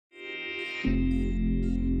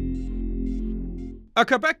A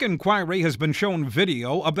Quebec inquiry has been shown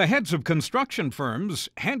video of the heads of construction firms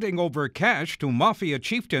handing over cash to Mafia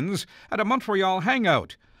chieftains at a Montreal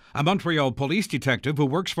hangout. A Montreal police detective who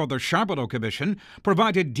works for the Charbonneau Commission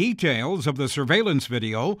provided details of the surveillance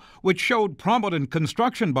video, which showed prominent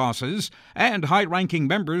construction bosses and high-ranking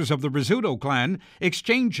members of the Rizzuto clan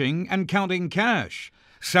exchanging and counting cash.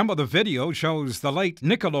 Some of the video shows the late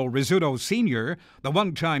Niccolo Rizzuto Sr., the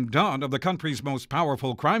one-time don of the country's most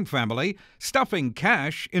powerful crime family, stuffing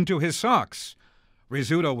cash into his socks.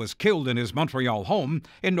 Rizzuto was killed in his Montreal home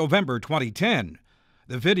in November 2010.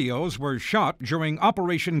 The videos were shot during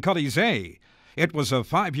Operation Colisée. It was a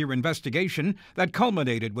 5-year investigation that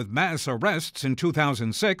culminated with mass arrests in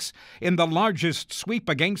 2006 in the largest sweep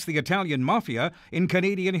against the Italian Mafia in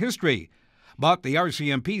Canadian history. But the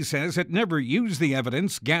RCMP says it never used the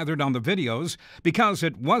evidence gathered on the videos because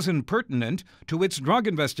it wasn't pertinent to its drug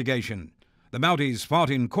investigation. The Mounties fought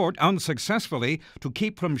in court unsuccessfully to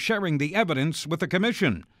keep from sharing the evidence with the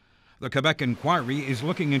Commission. The Quebec inquiry is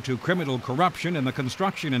looking into criminal corruption in the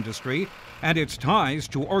construction industry and its ties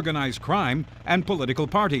to organized crime and political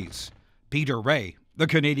parties. Peter Ray, The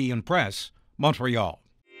Canadian Press, Montreal.